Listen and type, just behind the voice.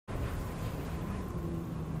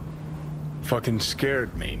Fucking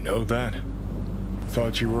scared me, know that?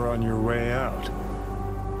 Thought you were on your way out.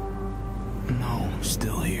 No,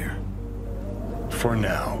 still here. For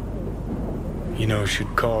now. You know,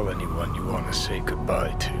 should call anyone you want to say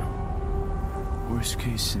goodbye to. Worst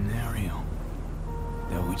case scenario.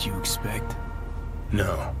 That what you expect?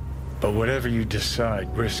 No. But whatever you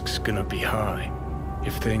decide, risk's gonna be high.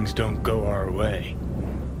 If things don't go our way.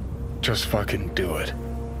 Just fucking do it.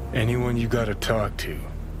 Anyone you gotta talk to,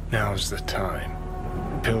 now's the time.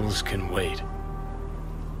 Pills can wait.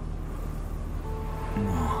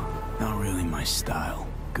 No, not really my style.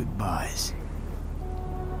 Goodbyes.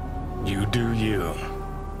 You do you.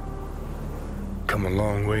 Come a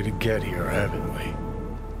long way to get here, haven't we?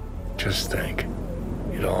 Just think.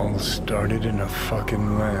 It all started in a fucking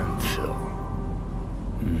landfill.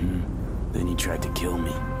 Mm-hmm. Then you tried to kill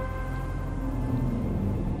me.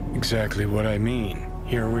 Exactly what I mean.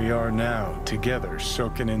 Here we are now, together,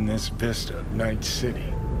 soaking in this vista of Night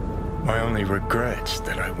City. My only regret's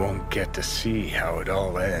that I won't get to see how it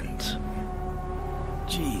all ends.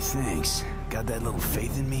 Gee, thanks. Got that little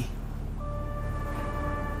faith in me?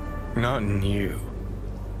 Not in you.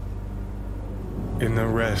 In the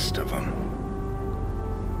rest of them.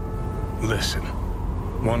 Listen,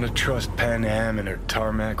 want to trust Pan Am and her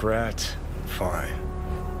tarmac rats? Fine.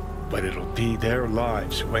 But it'll be their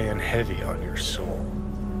lives weighing heavy on your soul.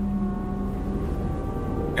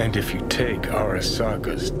 And if you take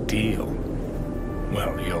Arasaka's deal,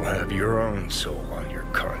 well, you'll have your own soul on your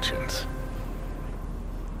conscience.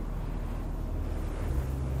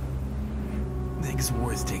 Think it's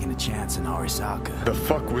worth taking a chance on Arasaka. The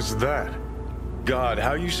fuck was that? God,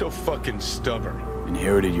 how you so fucking stubborn?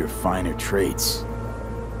 Inherited your finer traits.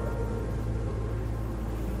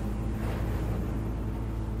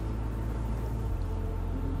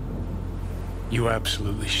 You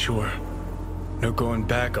absolutely sure? No going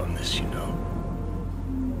back on this, you know.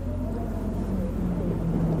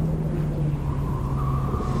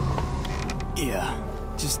 Yeah,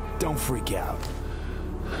 just don't freak out.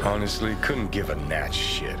 Honestly, couldn't give a gnat's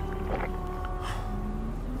shit.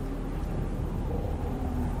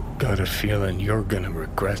 Got a feeling you're gonna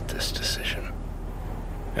regret this decision.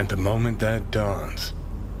 And the moment that dawns,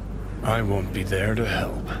 I won't be there to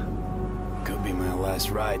help. Could be my last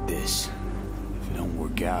ride this. If it don't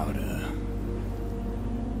work out,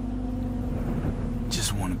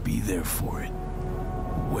 just want to be there for it.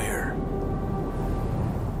 Where?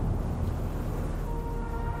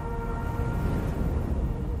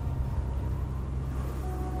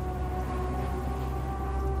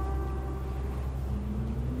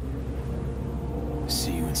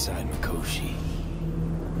 See you inside Mikoshi.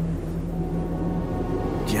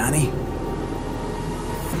 Johnny?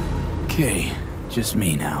 Okay, just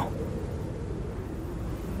me now.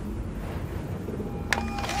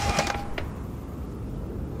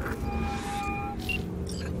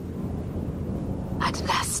 At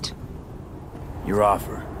last. Your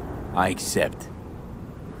offer. I accept.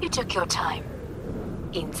 You took your time.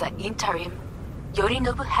 In the interim,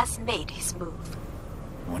 Yorinobu has made his move.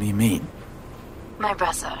 What do you mean? My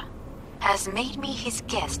brother has made me his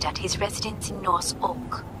guest at his residence in North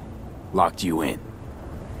Oak. Locked you in?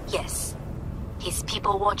 Yes. His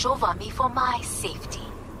people watch over me for my safety.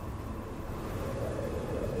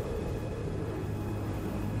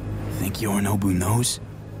 Think Yorinobu knows?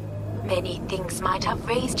 Many things might have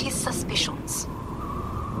raised his suspicions.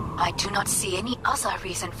 I do not see any other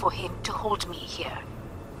reason for him to hold me here.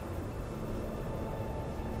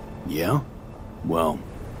 Yeah? Well,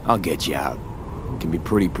 I'll get you out. Can be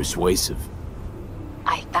pretty persuasive.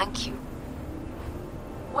 I thank you.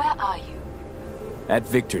 Where are you? At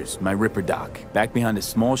Victor's, my Ripper dock, back behind a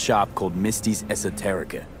small shop called Misty's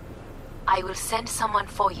Esoterica. I will send someone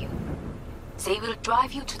for you. They will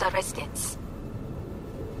drive you to the residence.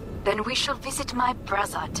 Then we shall visit my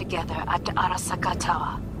brother together at the Arasaka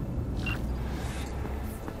Tower.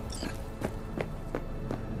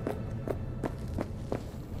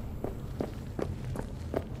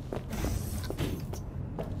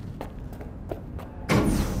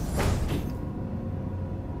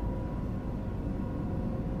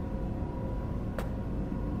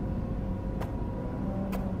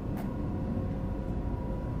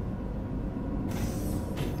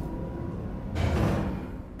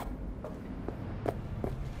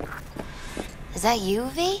 Is that you,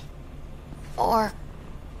 V? Or...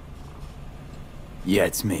 Yeah,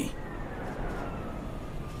 it's me.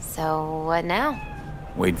 So, what now?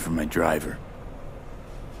 Waiting for my driver.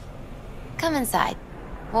 Come inside.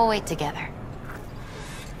 We'll wait together.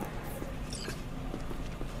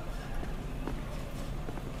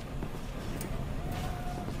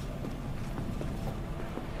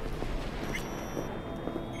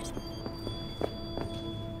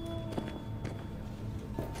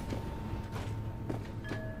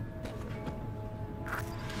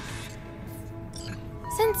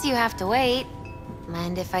 Since you have to wait,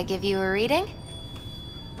 mind if I give you a reading?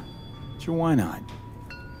 Sure, why not?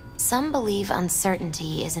 Some believe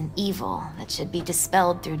uncertainty is an evil that should be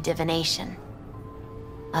dispelled through divination.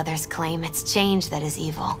 Others claim it's change that is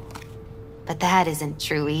evil. But that isn't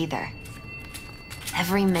true either.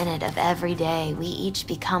 Every minute of every day, we each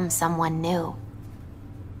become someone new.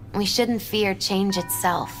 We shouldn't fear change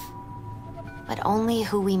itself, but only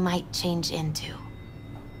who we might change into.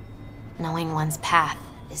 Knowing one's path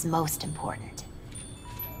is most important.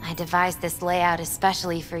 I devised this layout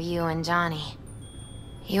especially for you and Johnny.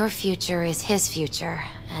 Your future is his future,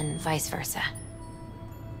 and vice versa.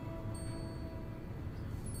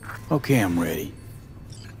 Okay, I'm ready.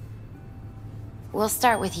 We'll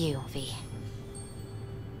start with you, V.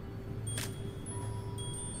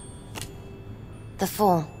 The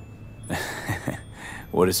Fool.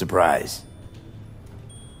 What a surprise.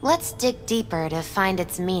 Let's dig deeper to find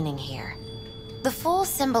its meaning here. The Fool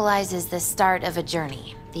symbolizes the start of a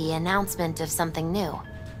journey, the announcement of something new.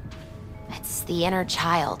 It's the inner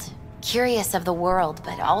child, curious of the world,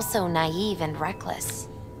 but also naive and reckless.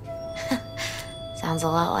 Sounds a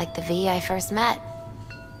lot like the V I first met.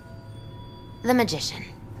 The Magician.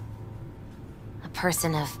 A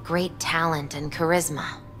person of great talent and charisma.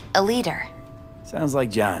 A leader. Sounds like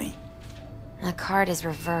Johnny. The card is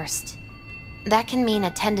reversed. That can mean a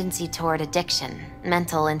tendency toward addiction,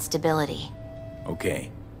 mental instability.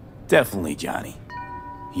 Okay, definitely Johnny.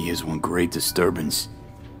 He is one great disturbance.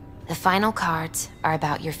 The final cards are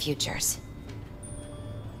about your futures.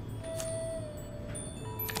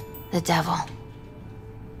 The Devil.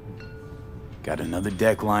 Got another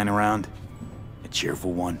deck lying around? A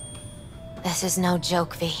cheerful one? This is no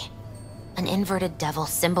joke, V. An inverted devil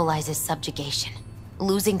symbolizes subjugation,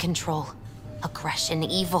 losing control, aggression,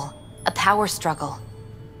 evil, a power struggle.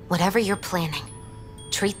 Whatever you're planning,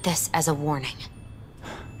 treat this as a warning.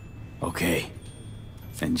 Okay.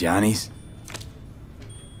 And Johnny's?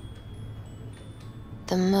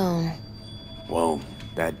 The Moon. Whoa,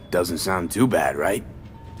 that doesn't sound too bad, right?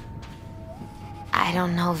 I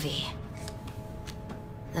don't know, V.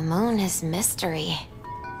 The Moon is mystery.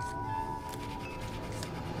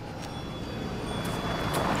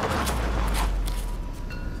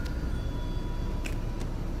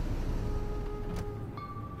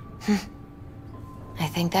 I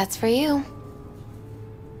think that's for you.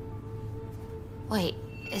 Wait,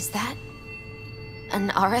 is that an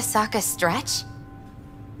Arasaka stretch?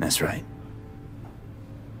 That's right.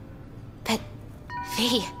 But,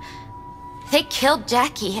 V, they killed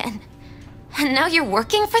Jackie and now you're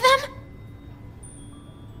working for them?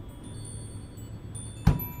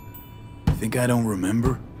 Think I don't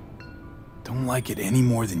remember? Don't like it any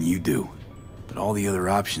more than you do. But all the other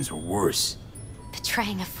options were worse.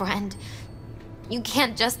 Betraying a friend. You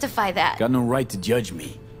can't justify that. Got no right to judge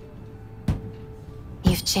me.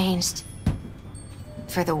 You've changed.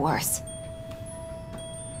 For the worse.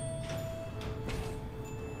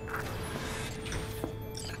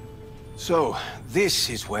 So, this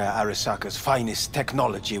is where Arasaka's finest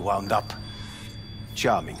technology wound up.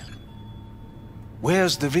 Charming.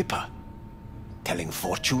 Where's the Ripper? Telling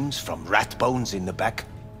fortunes from rat bones in the back?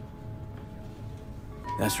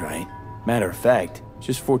 That's right. Matter of fact,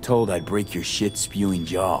 just foretold I'd break your shit-spewing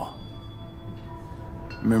jaw.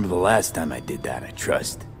 Remember the last time I did that, I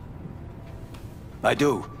trust. I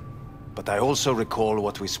do. But I also recall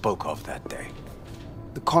what we spoke of that day.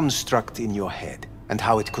 The construct in your head, and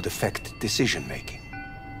how it could affect decision-making.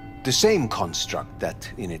 The same construct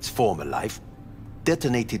that, in its former life,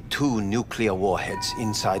 detonated 2 nuclear warheads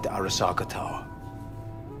inside Arasaka Tower.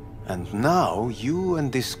 And now, you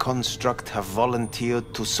and this construct have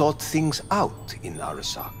volunteered to sort things out in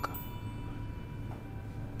Arasaka.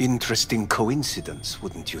 Interesting coincidence,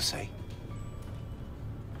 wouldn't you say?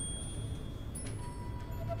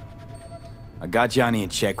 I got Johnny in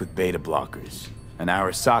check with beta blockers, and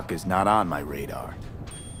Arasaka's not on my radar.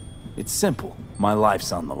 It's simple. My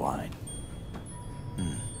life's on the line.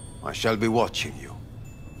 I shall be watching you.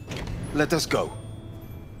 Let us go.